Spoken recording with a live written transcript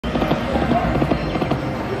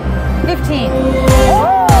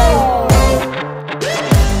15.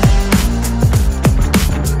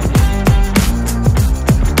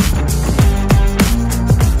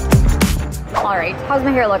 All right, how's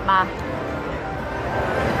my hair look, Ma?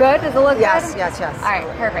 Good? Does it look good? Yes, yes, yes. All right,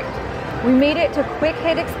 perfect. We made it to Quick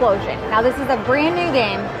Hit Explosion. Now this is a brand new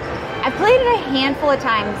game. I've played it a handful of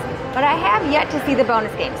times, but I have yet to see the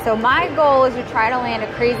bonus game. So my goal is to try to land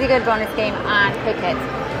a crazy good bonus game on Quick Hits.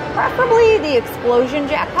 Preferably the Explosion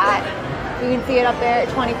Jackpot. You can see it up there at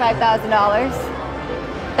 $25,000.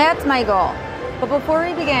 That's my goal. But before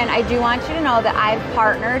we begin, I do want you to know that I've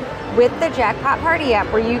partnered with the Jackpot Party app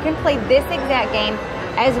where you can play this exact game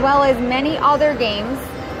as well as many other games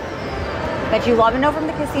that you love and know from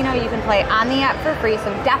the casino. You can play on the app for free, so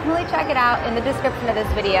definitely check it out in the description of this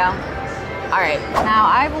video. All right, now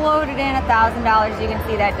I've loaded in $1,000. You can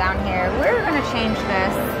see that down here. We're gonna change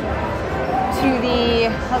this to the,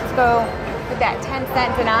 let's go with that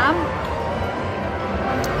 10-cent denom.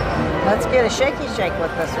 Let's get a shaky shake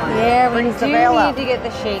with this one. Yeah, we Brings do the veil need up. to get the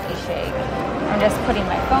shaky shake. I'm just putting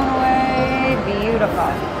my phone away.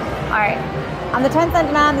 Beautiful. All right, on the 10-cent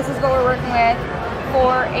denom, this is what we're working with.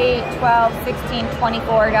 $4, $8, $12, $16,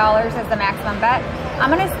 $24 as the maximum bet. I'm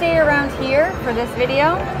gonna stay around here for this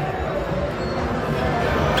video.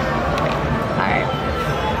 All right,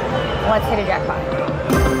 let's hit a jackpot.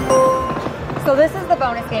 So this is the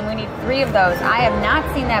bonus game. We need 3 of those. I have not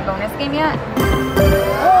seen that bonus game yet.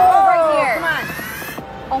 Oh, right here. Come on.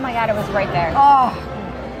 Oh my God, it was right there. Oh.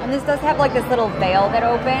 And this does have like this little veil that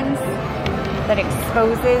opens that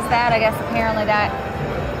exposes that. I guess apparently that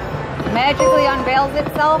magically unveils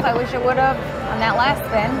itself. I wish it would have on that last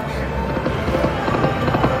spin.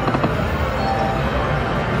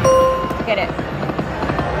 Get it.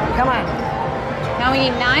 Come on. Now we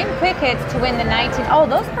need 9 quick hits to win the 19. Oh,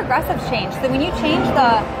 those progressives change. So when you change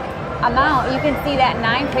the amount, you can see that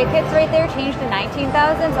 9 quick hits right there change to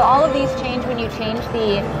 19,000. So all of these change when you change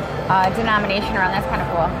the denomination around. That's kind of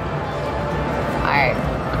cool. All right.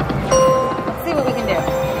 Let's see what we can do.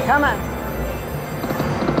 Come on.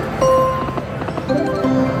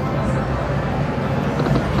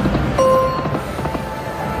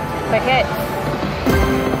 Quick hit.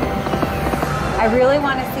 I really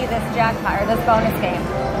want to see this jackpot or this bonus game.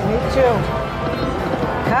 Me too.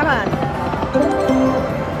 Come on.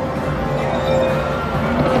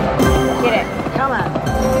 Get it. Come on.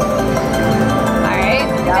 All right.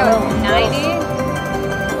 That was 90.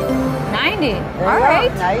 90. All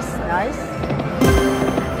right. Nice, nice.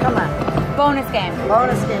 Come on. Bonus game.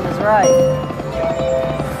 Bonus game is right.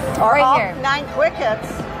 Or Right all here. 9 quick hits.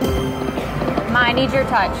 Ma, I need your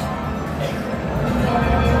touch.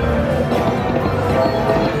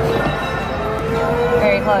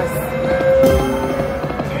 Very close.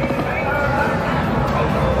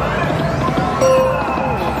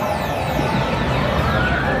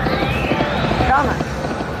 Come on.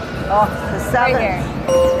 Oh, the 7s. Right here.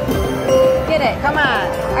 Get it. Come on.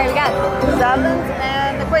 All right, we got 7s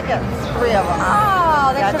and the quick hits. 3 of them.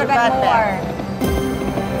 Oh, that Got should have your been bet more. back.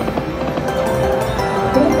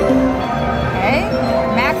 Okay.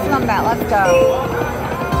 Maximum bet. Let's go.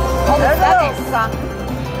 Oh, the There's a little 7. something.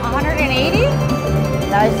 180?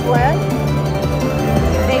 Nice win.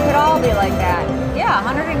 They could all be like that. Yeah,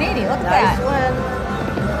 180. Look at Nice that. win.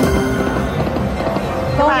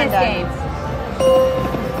 Come on, Bonus Doug. games.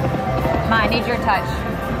 Ma, I need your touch.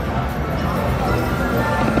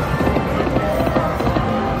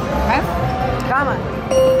 Okay. Come on.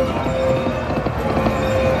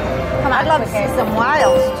 Come on. I'd love to quick see hit. some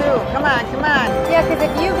wilds too. Come on, come on. Yeah, because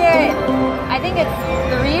if you get, I think it's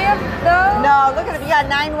 3 of those. No, look at it. If you got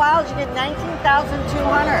 9 wilds, you get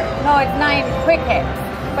 19,200. No, it's 9 quick hits.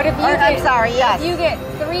 But if you I'm sorry, yes. if you get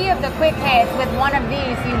 3 of the quick hits with one of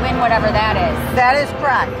these, you win whatever that is. That is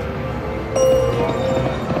correct.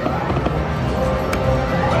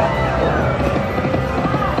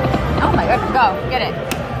 Oh my goodness, go, get it.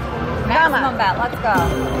 Come Maximum on. bet, let's go.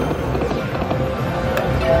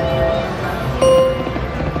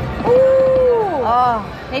 Ooh. Oh,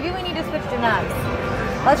 Maybe we need to switch denoms.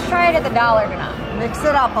 Let's try it at the $1 denom. mix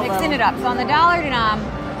it up a little. Mixing it up. So on the $1 denom,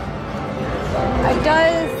 it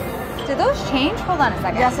does, did those change? Hold on a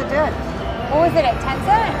second. Yes, it did. What was it at 10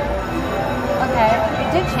 cent? Okay,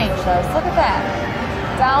 it did change those. Look at that.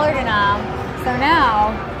 $1 denom. So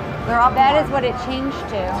now, They're up that more. is what it changed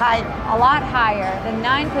to. High. A lot higher. The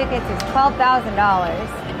 9 quick hits is $12,000.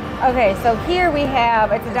 Okay, so here we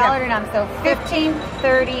have, it's a $1 denom, so 15,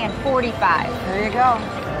 30, and 45. There you go.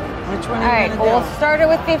 Which one All are you right, going to well, do? we'll start it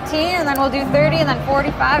with 15, and then we'll do 30, and then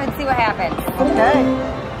 45, and see what happens. Okay.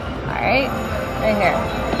 All right, right here.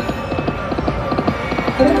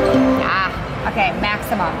 Ah, okay,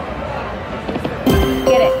 maximum.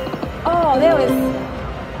 Get it. Oh, that was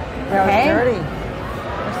dirty.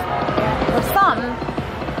 or something.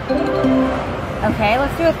 Okay,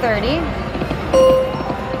 let's do a 30.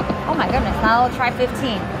 Oh my goodness, now I'll try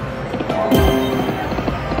 15.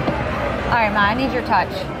 All right, Ma, I need your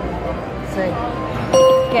touch. See.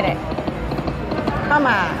 Get it. Come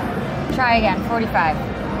on. Try again, 45.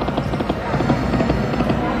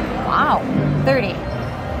 Wow, 30.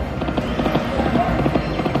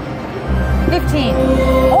 15.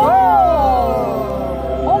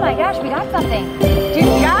 Oh my gosh, we got something. Dude,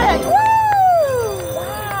 we got it. Woo!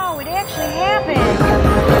 Wow, it actually happened.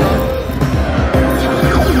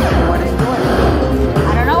 What is it doing? I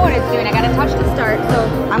don't know what it's doing. I got to touch to start. So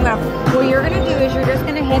I'm gonna what you're gonna do is you're just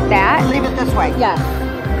gonna hit that. leave it this way. Yes.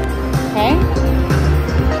 Okay.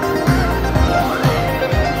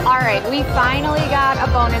 All right, we finally got a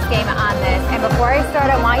bonus game on this. And before I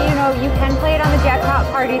start, I want you to know you can play it on the Jackpot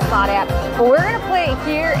Party slot app, but we're gonna play it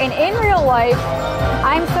here and in real life.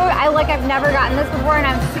 I've never gotten this before, and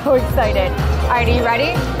I'm so excited. All right, are you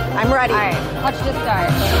ready? I'm ready. All right, touch to start.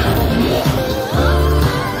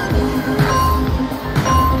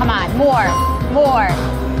 Come on, more.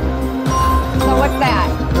 So what's that?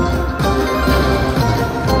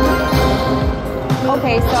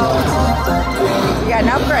 Okay, so You got an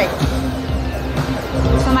upgrade.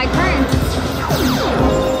 my current.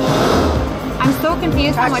 I'm so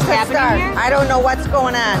confused on Touch what's to happening start. here. I don't know what's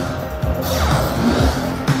going on.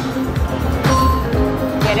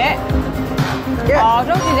 Get it? Yeah. Oh,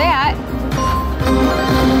 don't do that.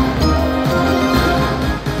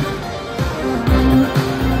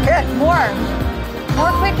 Hit.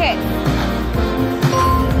 More quick hits.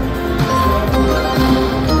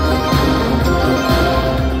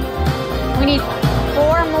 We need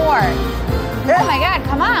 4 more. Hit. Oh my God,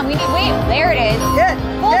 come on. Wait, there it is. Hit.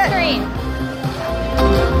 Full Hit. screen.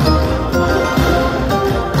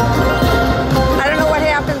 I don't know what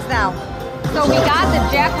happens now. So we got the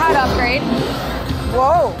jackpot upgrade.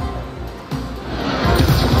 Whoa.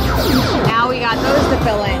 Now we got those to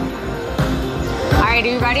fill in. All right, are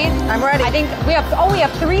you ready? I'm ready. I think we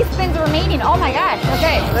have 3 spins remaining. Oh my gosh,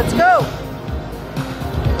 okay. Let's go.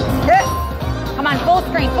 Hit. Come on, full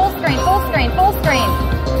screen.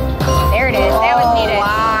 There it is, that was needed.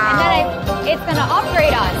 Wow. And then it's gonna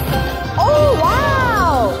upgrade us. Oh,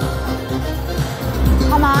 wow.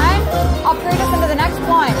 Come on, upgrade us into the next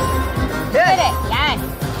one. Hit. Hit it, yes.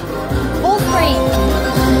 Full screen.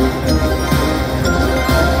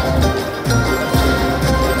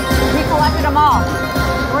 We collected them all.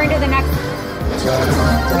 We're into the next.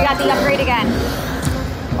 We got the upgrade again.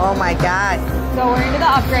 Oh my God. So we're into the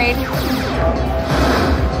upgrade.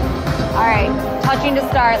 All right, touching to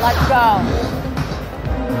start. Let's go.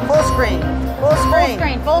 Full screen. Full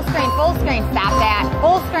screen. Full screen. Stop that.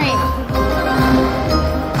 Full screen.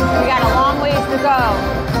 We got a long ways to go.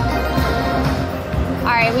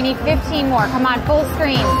 All right, we need 15 more. Come on, full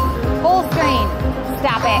screen.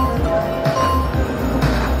 Stop it.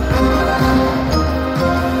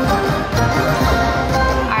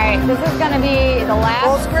 All right, this is gonna be the last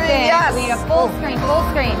Full screen, spin. yes. We need a full screen.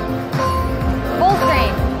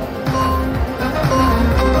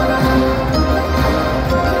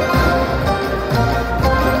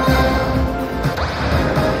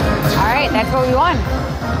 All right, that's what we won.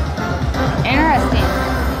 Interesting.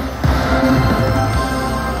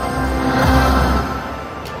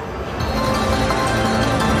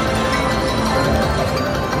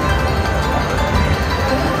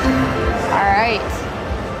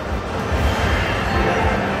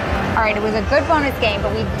 All right, it was a good bonus game,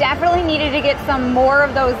 but we definitely needed to get some more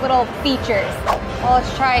of those little features. Well,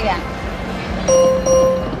 let's try again.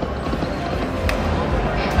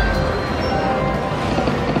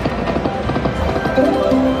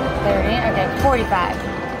 30, okay, 45.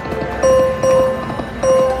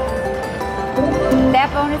 That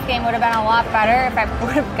bonus game would have been a lot better if I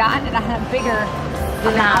would have gotten it on a bigger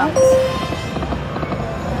amount.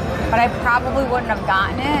 But I probably wouldn't have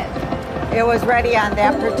gotten it. It was ready on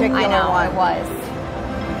that particular I know, one. it was.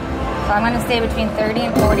 So I'm going to stay between 30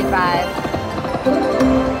 and 45.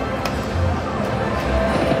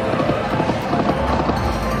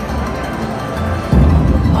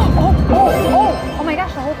 Oh my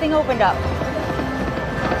gosh, the whole thing opened up.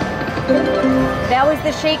 That was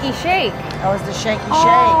the shaky shake. That was the shaky shake.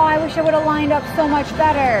 Oh, I wish it would have lined up so much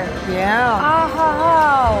better. Yeah.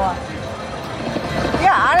 Oh.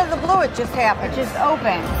 Yeah, out of the blue it just happened. It just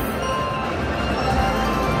opened.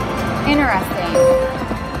 Interesting.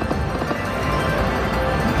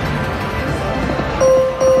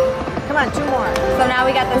 Come on, 2 more. So now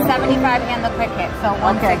we got the 75 and the quick hit. So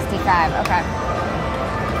 165. Okay.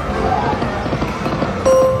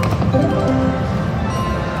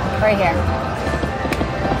 Right here.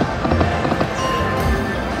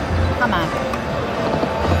 Come on.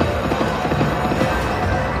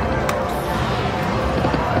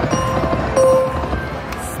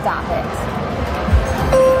 Stop it.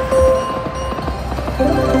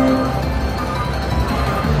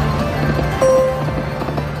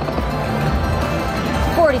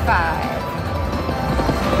 $45.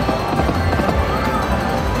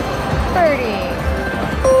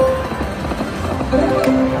 30.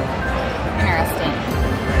 Interesting.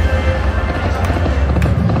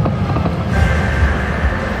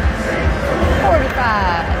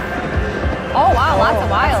 45. Oh wow, lots of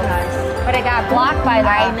wilds. Nice. But it got blocked by the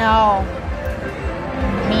I know.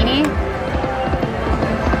 meanie.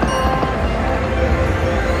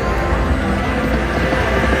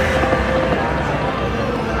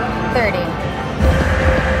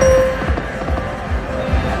 $30.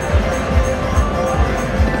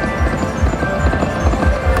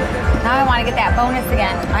 Now I want to get that bonus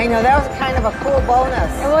again. I know, that was kind of a cool bonus.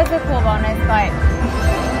 It was a cool bonus, but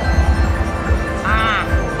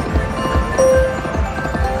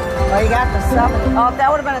Well, you got the 7. Oh, if that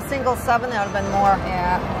would have been a single 7, that would have been more.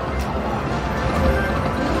 yeah.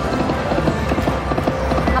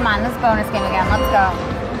 Come on, this bonus game again. Let's go.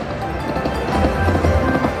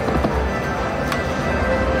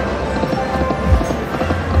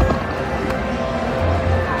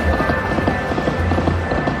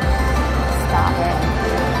 Stop it.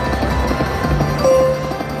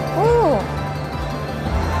 Ooh.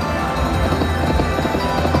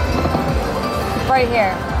 Right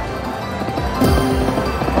here.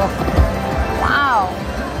 Wow.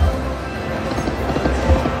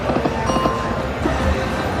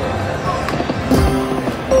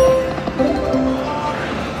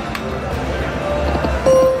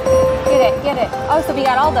 Get it. Oh, so we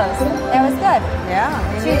got all those. That was good. Yeah.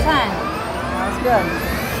 210. That was good.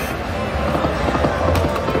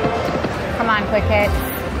 Come on, quick hits.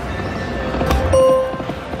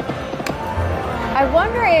 I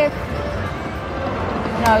wonder if...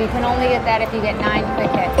 No, you can only get that if you get 9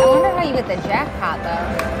 quick hits. I wonder how you get the jackpot, though.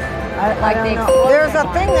 I Like don't the know. explosion There's a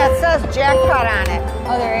one. thing that says jackpot on it.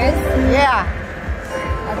 Oh, there is? Yeah.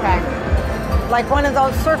 Okay. Like one of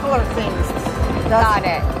those circular things. Got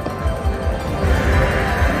it.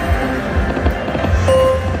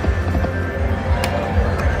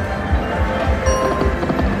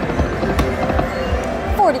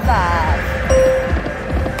 $45.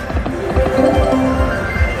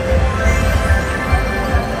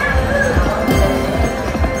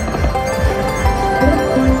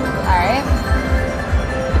 All right.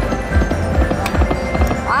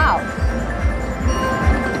 Wow.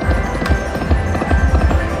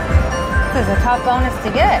 This is a tough bonus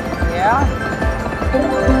to get. Yeah.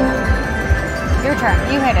 Your turn.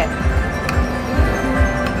 You hit it.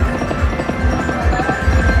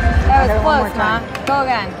 That Hit it was one more close, Ma. time. Go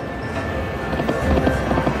again.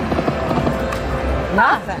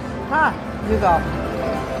 Nothing. Huh. You go.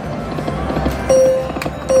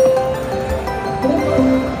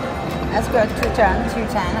 That's good. 210.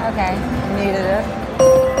 210. Okay. Needed it.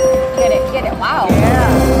 Get it. Wow. Yeah.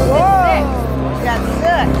 Whoa. You got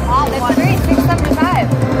 6. Oh, that's great. 675.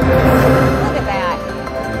 Look at that.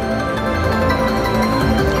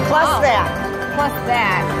 Plus Wow. that. Plus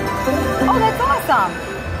that. Oh, that's awesome.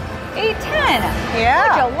 810. Yeah.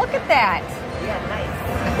 Would you look at that? Yeah, nice.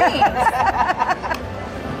 Thanks.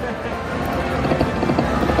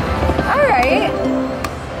 All right.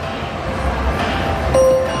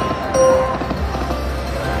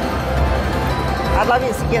 I'd love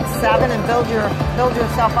you to get 7 and build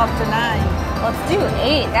yourself up to 9. Let's do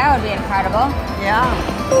 8. That would be incredible. Yeah.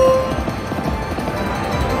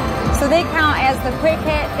 So they count as the quick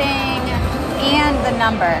hit thing and the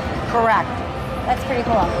number. Correct. That's pretty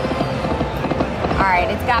cool. All right,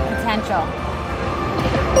 it's got potential.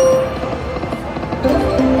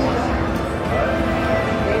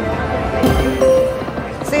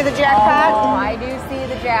 See the jackpot? Oh, I do see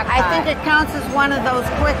the jackpot. I think it counts as one of those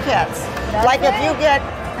quick hits. Does like if it? you get,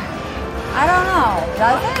 I don't know.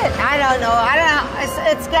 Does it? I don't know.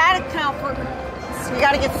 It's got to count for, you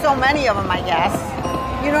got to get so many of them, I guess.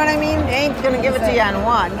 You know what I mean? They ain't going to give it to you on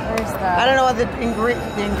one. Where's the... I don't know what the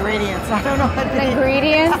ingredients. I don't know what the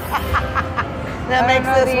ingredients? that makes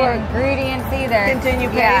I don't know this the work. ingredients either. Continue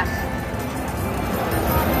page. Yeah.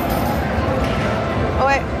 Oh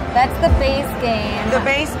wait, That's the base game. the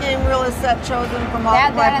base game rule is set chosen from all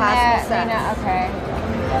that, possible that, sets. and that. Okay.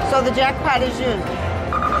 So the jackpot is used.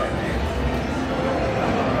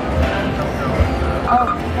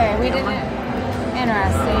 Okay, we didn't.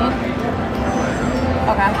 Interesting.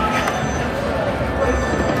 Okay.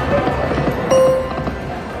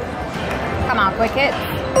 quick hits.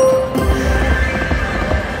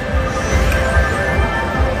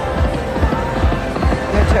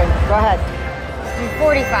 Your turn. Go ahead. Do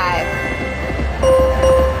 45.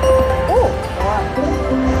 Ooh.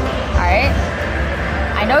 All right.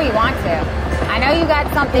 I know you want to. I know you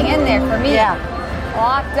got something in there for me. Yeah.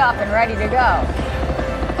 Locked up and ready to go.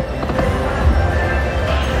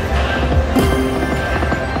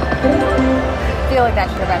 Feel like that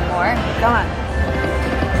should have been more. Come on.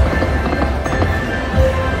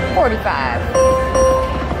 45.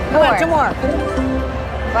 Come on, 2 more.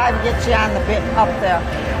 5 gets you on the bit up there.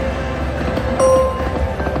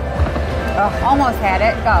 Oh, almost had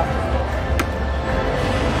it. Go.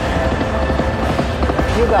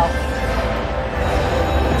 You go.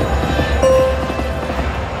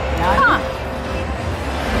 Huh.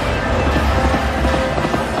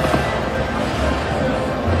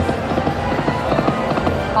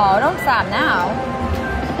 Oh, don't stop now.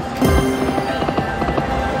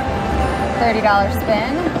 $30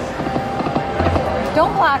 spin.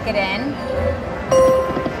 Don't block it in.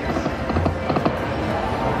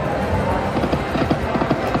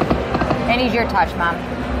 I need your touch, Mom.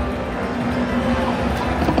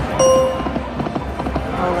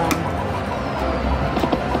 Hold on.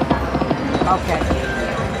 Okay.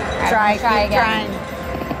 Try Keep again. trying.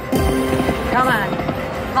 Come on.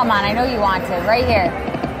 Come on, I know you want to. Right here.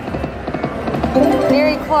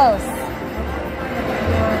 Very close.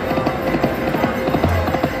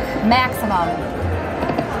 Maximum.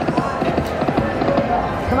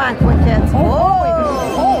 Come on, quick hits.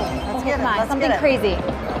 Oh, Let's get it. come on, Let's something get it. crazy.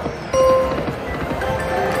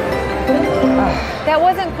 That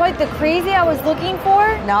wasn't quite the crazy I was looking for,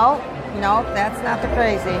 No, that's not the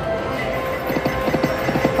crazy.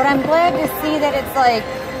 but I'm glad to see that it's like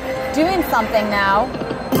doing something now.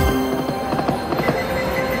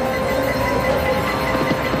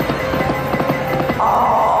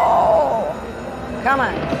 Oh, come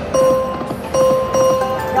on.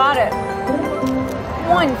 Got it.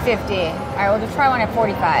 150. All right, we'll just try one at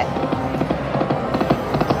 45.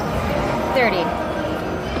 30.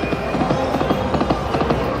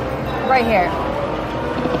 Right here.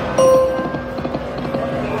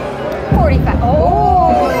 45.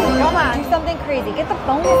 Oh, come on. Do something crazy. Get the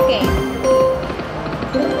bonus game.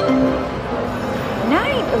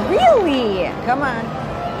 Nice. Really? Come on.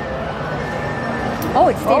 Oh,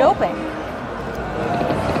 it stayed open.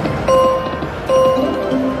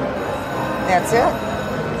 That's it.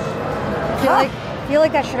 Feel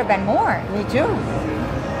like that should have been more. Me too.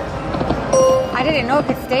 I didn't know it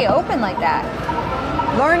could stay open like that.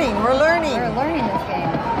 Learning. We're learning. We're learning this game.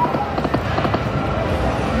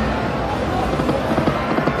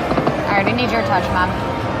 All right, I need your touch, Mom.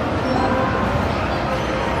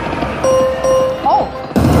 Oh.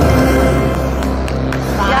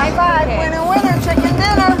 Jackpot, winner, chicken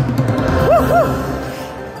dinner. Woo-hoo.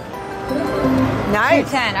 Nice.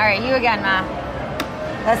 210. All right, you again, Ma.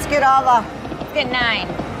 Let's get all the. Let's get 9.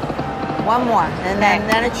 One more, and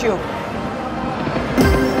then it's you.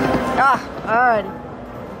 Ah, all right.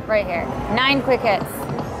 Right here. 9 quick hits.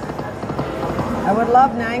 I would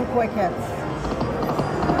love 9 quick hits.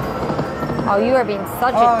 Oh, you are being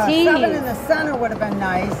such a tease. 7 in the center would have been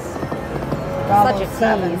nice. Such a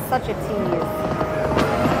Seven. tease. Such a tease.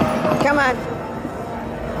 Come on.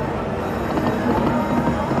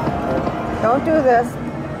 Don't do this.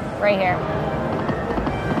 Right here.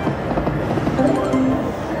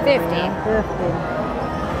 50. 50.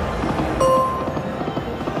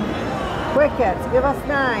 Quick hits. Give us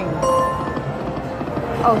 9.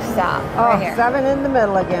 Oh, stop. Oh, Right here. 7 in the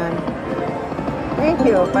middle again. Thank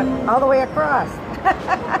you, but all the way across.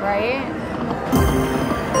 Right?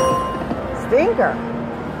 Stinker.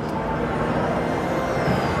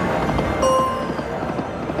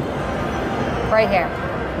 Right here.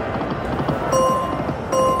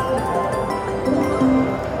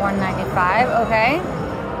 195. Okay.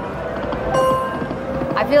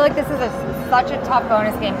 I feel like this is such a tough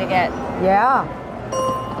bonus game to get. Yeah.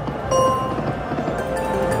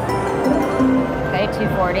 Okay,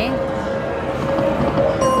 240.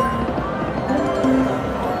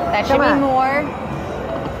 That should Come be on. more.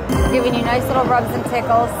 Giving you nice little rubs and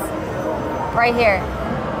tickles. Right here.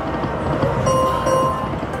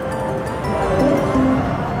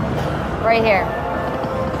 Right here.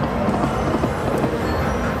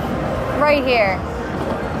 Right here.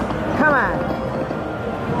 Come on.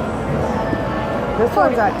 This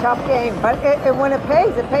one's a tough game, but when it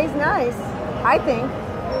pays nice, I think.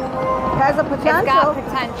 Has a potential. It's got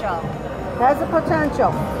potential. Has a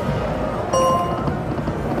potential.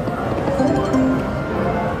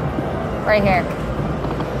 Right here.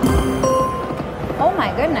 Oh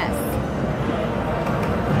my goodness.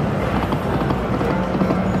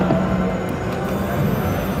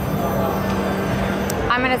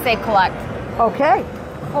 I'm gonna say collect. Okay.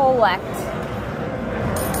 Collect.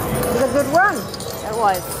 It was a good run. It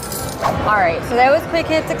was. All right, so that was Quick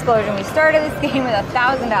Hits Explosion. We started this game with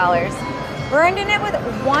 $1,000. We're ending it with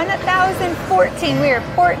 1,014. We are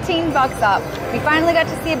 14 bucks up. We finally got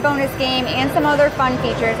to see a bonus game and some other fun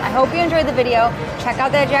features. I hope you enjoyed the video. Check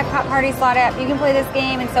out that Jackpot Party slot app. You can play this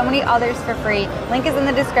game and so many others for free. Link is in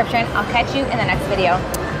the description. I'll catch you in the next video.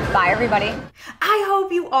 Bye, everybody. I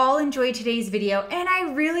hope you all enjoyed today's video, and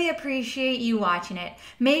I really appreciate you watching it.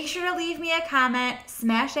 Make sure to leave me a comment,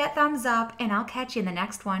 smash that thumbs up, and I'll catch you in the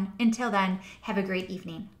next one. Until then, have a great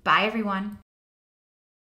evening. Bye, everyone.